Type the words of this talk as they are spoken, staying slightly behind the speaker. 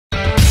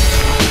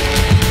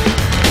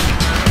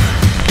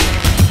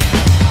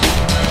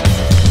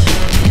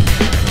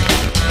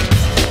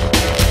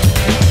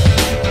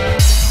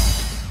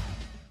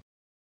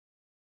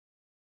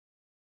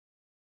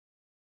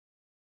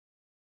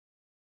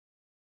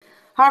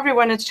Hi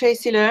everyone, it's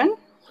Tracy Learn.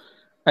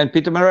 And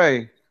Peter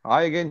Murray.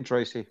 Hi again,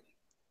 Tracy.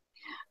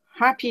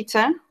 Hi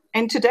Peter.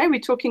 And today we're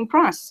talking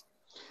price,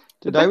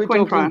 the Today we're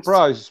Bitcoin talking price.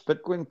 price,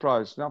 Bitcoin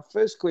price. Now,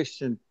 first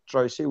question,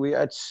 Tracy, we're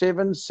at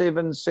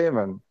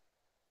 777.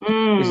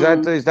 Is that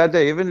Mm. is that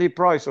the heavenly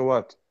price or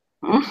what?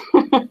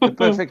 The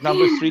perfect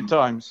number three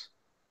times.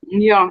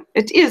 Yeah,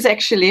 it is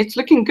actually. It's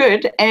looking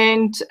good.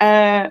 And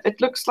it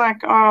looks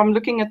like I'm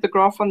looking at the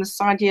graph on the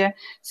side here,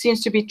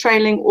 seems to be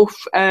trailing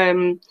off,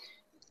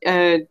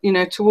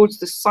 towards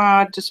the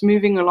side, just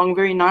moving along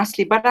very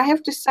nicely. But I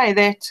have to say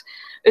that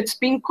it's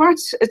been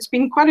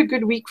quite a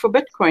good week for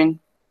Bitcoin.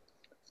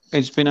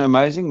 It's been an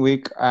amazing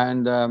week,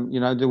 and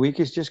the week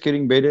is just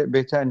getting better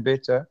and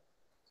better.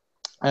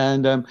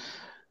 And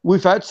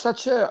we've had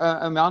such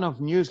a amount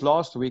of news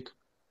last week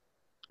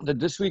that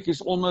this week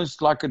is almost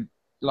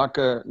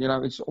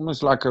it's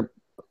almost like a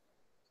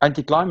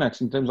anticlimax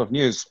in terms of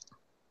news.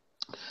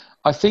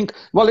 I think,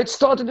 well, let's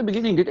start at the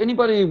beginning. Did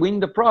anybody win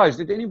the prize?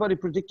 Did anybody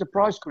predict the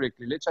prize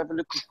correctly? Let's have a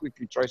look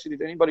quickly, Tracy.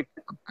 Did anybody,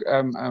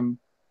 how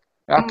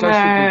close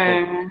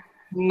were people?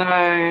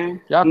 No,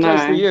 How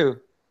close were no.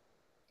 you?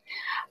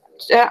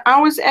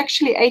 I was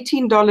actually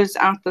 $18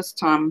 out this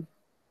time.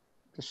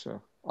 So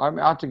I'm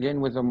out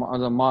again with a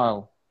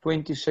mile,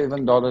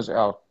 $27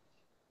 out.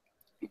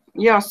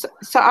 Yes,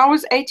 so I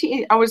was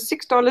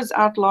 $6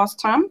 out last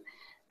time,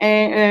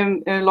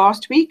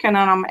 last week, and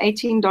I'm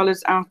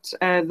 $18 out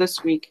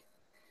this week.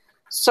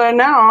 So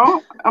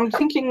now I'm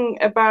thinking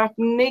about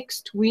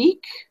next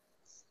week.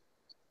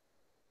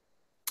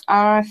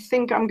 I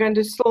think I'm going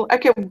to still,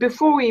 okay,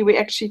 before we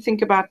actually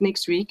think about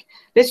next week,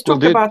 let's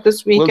talk about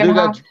this week We'll and do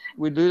how. that.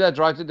 We'll do that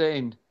right at the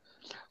end.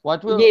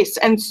 What will Yes,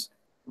 and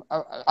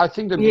I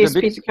think yes,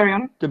 Peter, carry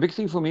on. the big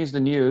thing for me is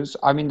the news.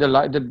 I mean,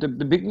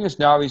 the big news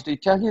now is the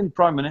Italian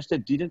Prime Minister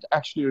didn't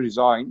actually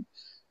resign,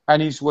 and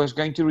he was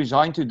going to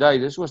resign today.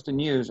 This was the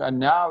news, and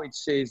now it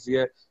says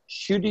here,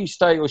 should he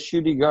stay or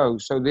should he go?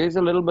 So there's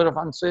a little bit of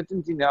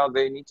uncertainty now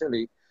there in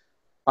Italy.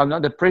 I'm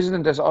not. The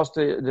president has asked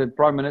the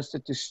prime minister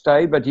to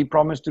stay, but he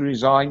promised to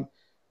resign,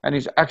 and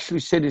he's actually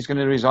said he's going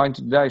to resign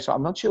today. So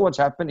I'm not sure what's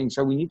happening.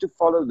 So we need to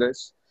follow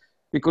this,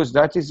 because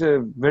that is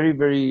a very,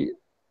 very,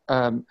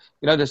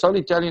 this whole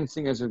Italian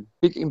thing has a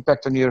big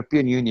impact on the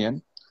European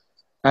Union,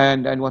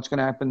 and what's going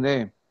to happen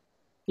there.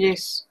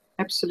 Yes,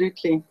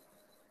 absolutely.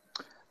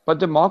 But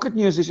the market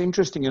news is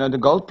interesting. The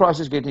gold price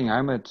is getting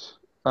hammered,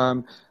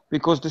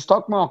 because the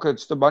stock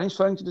markets, the money's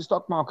flowing to the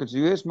stock markets.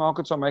 The US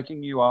markets are making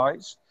new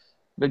highs.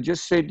 They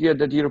just said here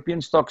that European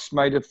stocks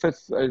made a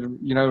fifth,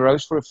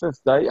 rose for a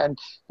fifth day. And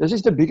this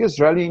is the biggest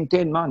rally in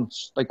 10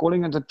 months. They're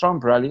calling it a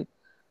Trump rally.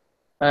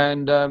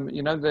 And,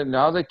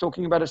 now they're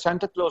talking about a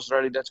Santa Claus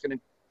rally that's going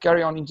to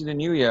carry on into the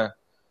new year.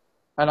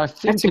 And I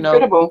think, That's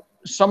incredible.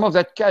 some of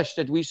that cash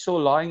that we saw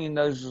lying in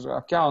those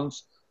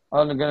accounts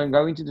are going to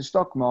go into the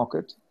stock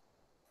market.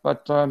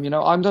 But,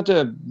 I'm not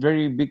a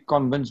very big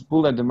convinced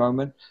bull at the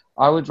moment.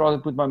 I would rather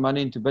put my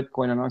money into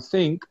Bitcoin. And I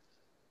think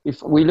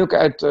if we look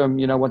at,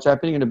 what's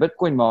happening in the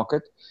Bitcoin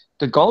market,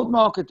 the gold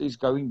market is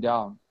going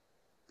down.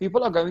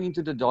 People are going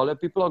into the dollar.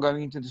 People are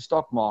going into the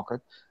stock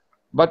market.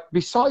 But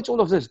besides all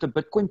of this, the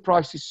Bitcoin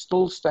price is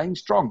still staying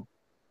strong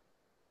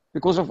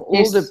because of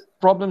all the Yes.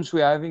 problems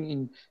we're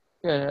having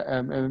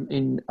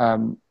in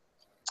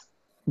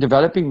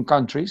developing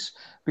countries.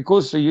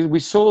 Because we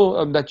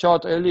saw that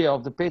chart earlier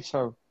of the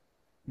peso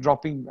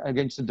dropping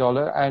against the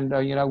dollar, and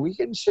we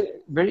can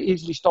very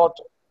easily start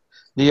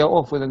the year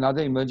off with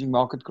another emerging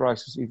market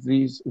crisis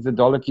if the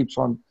dollar keeps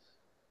on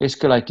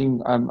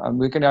escalating.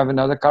 We can have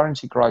another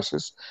currency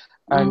crisis,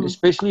 and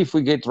especially if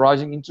we get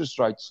rising interest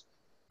rates.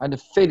 And the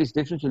Fed is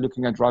definitely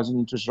looking at rising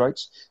interest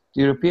rates.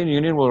 The European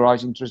Union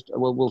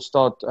will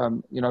start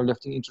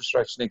lifting interest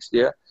rates next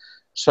year.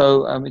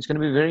 So it's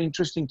going to be very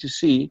interesting to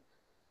see.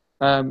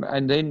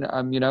 And then,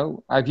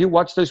 have you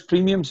watched those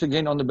premiums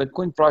again on the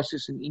Bitcoin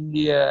prices in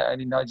India and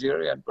in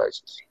Nigeria and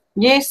places?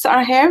 Yes,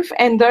 I have,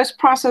 and those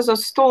prices are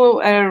still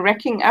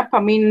racking up. I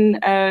mean,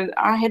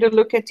 I had a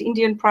look at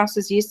Indian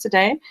prices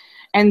yesterday,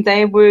 and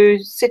they were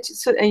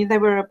they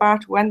were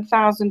about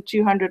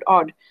 1,200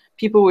 odd.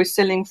 People were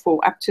selling for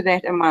up to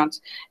that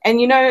amount. And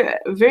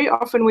very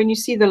often when you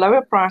see the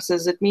lower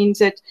prices, it means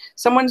that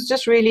someone's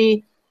just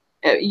really,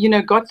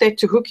 got that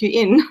to hook you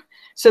in,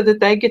 so that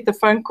they get the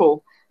phone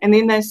call. And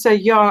then they say,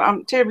 yeah,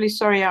 I'm terribly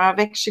sorry, I've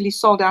actually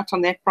sold out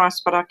on that price,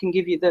 but I can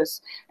give you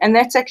this. And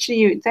that's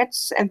actually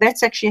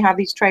how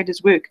these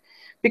traders work,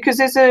 because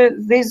there's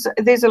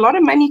a lot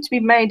of money to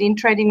be made in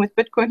trading with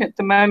Bitcoin at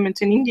the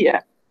moment in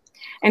India.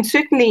 And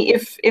certainly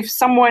if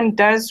someone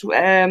does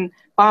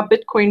buy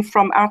Bitcoin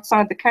from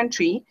outside the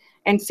country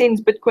and sends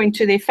Bitcoin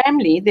to their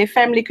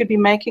family could be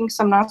making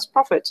some nice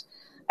profit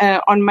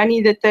on money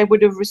that they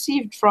would have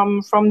received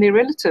from their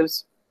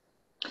relatives.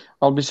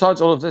 Well,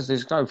 besides all of this,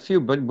 there's a few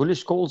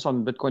bullish calls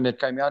on Bitcoin that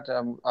came out.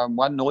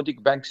 One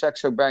Nordic bank,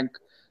 Saxo Bank,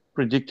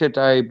 predicted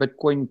a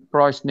Bitcoin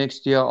price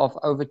next year of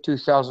over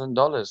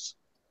 $2,000.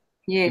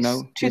 Yes,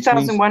 Which means,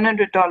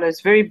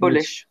 $2,100, very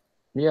bullish.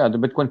 yeah, the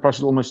Bitcoin price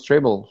will almost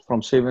treble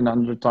from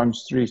 700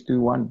 times 3 to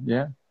 1.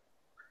 Yeah,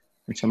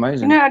 It's You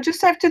amazing. know, I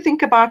just have to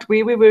think about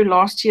where we were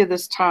last year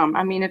this time.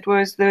 I mean, it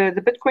was the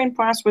Bitcoin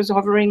price was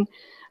hovering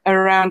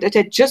around, it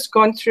had just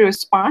gone through a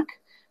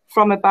spike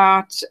from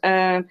about,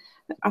 I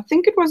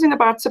think it was in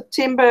about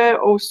September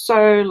or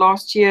so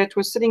last year. It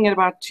was sitting at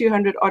about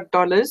 200 odd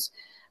dollars.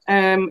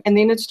 And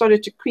then it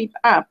started to creep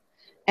up.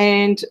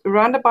 And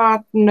around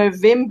about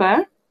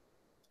November,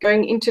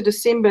 going into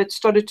December, it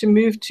started to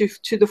move to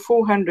the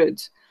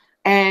 400s.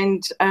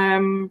 And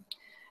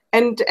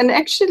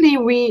actually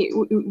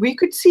we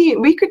could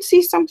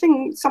see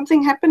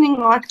something happening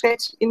like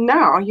that in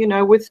now, you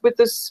know, with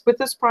this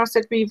price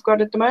that we've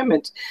got at the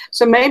moment.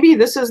 So maybe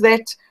this is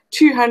that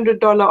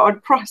 $200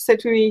 odd price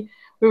that we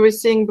were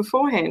seeing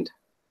beforehand.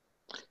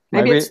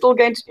 Maybe it's still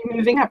going to be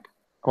moving up.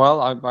 Well,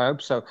 I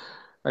hope so.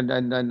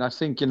 And I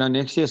think, you know,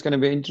 next year is going to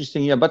be an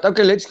interesting year. But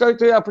okay, let's go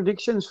to our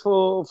predictions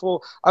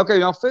for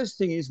okay, our first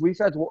thing is we've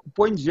had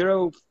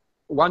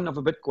 0.01 of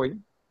a Bitcoin,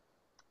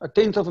 a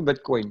tenth of a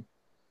Bitcoin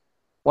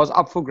was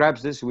up for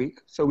grabs this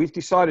week. So we've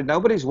decided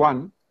nobody's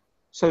won.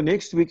 So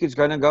next week it's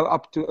going to go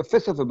up to a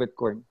fifth of a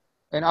Bitcoin.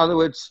 In other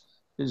words,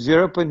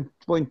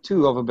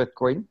 0.2 of a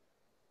Bitcoin.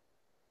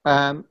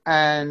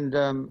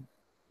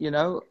 You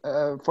know,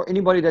 for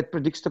anybody that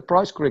predicts the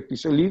price correctly.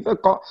 So leave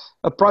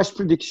a price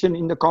prediction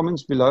in the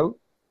comments below.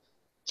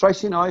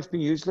 Tracy and I have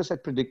been useless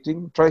at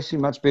predicting. Tracy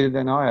much better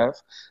than I have.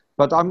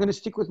 But I'm going to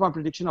stick with my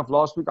prediction of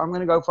last week. I'm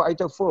going to go for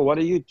 804. What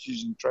are you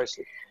choosing,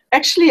 Tracy?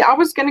 Actually, I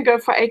was going to go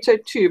for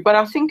 802, but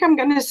I think I'm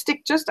going to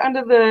stick just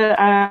under the,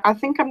 I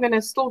think I'm going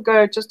to still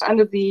go just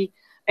under the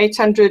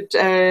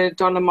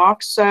 $800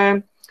 mark.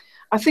 So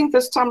I think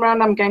this time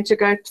around I'm going to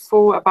go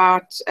for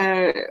about,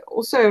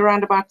 also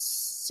around about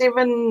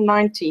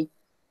 790.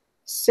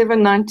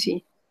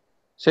 790.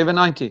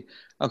 790.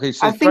 Okay,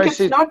 so I think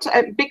Tracy, it's not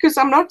because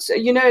I'm not,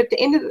 you know, at the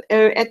end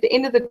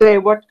of the day,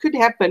 what could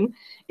happen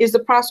is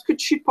the price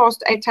could shoot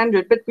past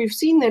 800, but we've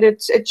seen that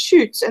it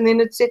shoots and then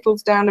it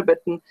settles down a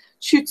bit and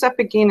shoots up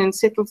again and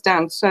settles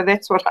down. So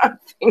that's what I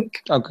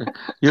think. okay,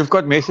 you've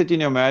got method in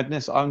your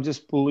madness. I'm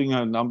just pulling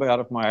a number out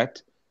of my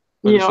hat.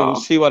 So Yeah. we'll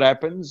see what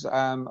happens.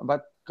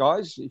 But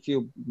guys, if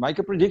you make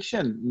a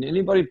prediction,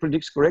 anybody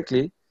predicts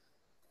correctly,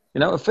 you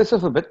know, a fifth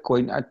of a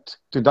Bitcoin at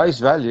today's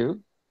value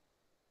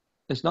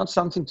is not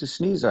something to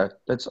sneeze at.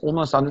 That's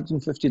almost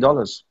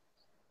 $150.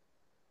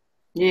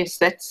 Yes,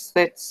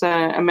 that's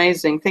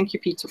amazing. Thank you,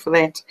 Peter, for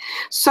that.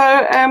 So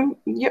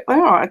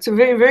yeah, it's a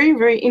very, very,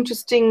 very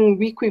interesting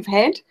week we've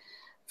had.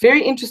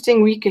 Very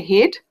interesting week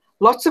ahead.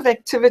 Lots of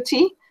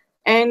activity,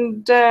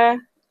 and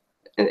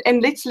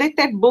let's let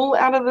that bull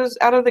out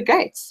of the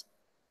gates.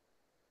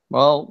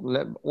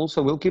 Well,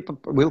 also we'll keep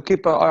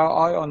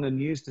our eye on the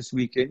news this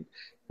weekend.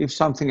 If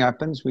something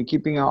happens, we're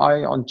keeping our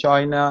eye on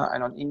China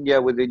and on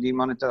India with the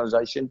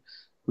demonetization.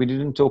 We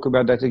didn't talk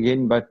about that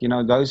again, but you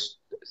know, those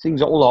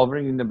things are all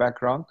hovering in the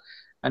background.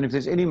 And if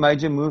there's any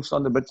major moves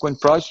on the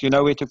Bitcoin price, you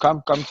know where to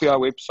come. Come to our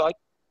website,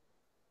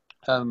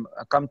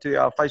 come to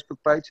our Facebook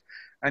page,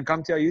 and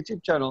come to our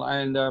YouTube channel.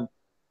 And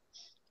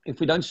if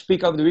we don't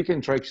speak over the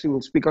weekend, Tracy,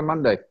 we'll speak on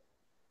Monday.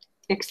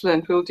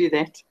 Excellent. We'll do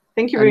that.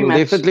 Thank you very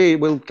much.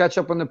 We'll catch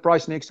up on the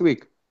price next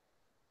week.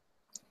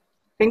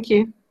 Thank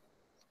you.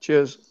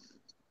 Cheers.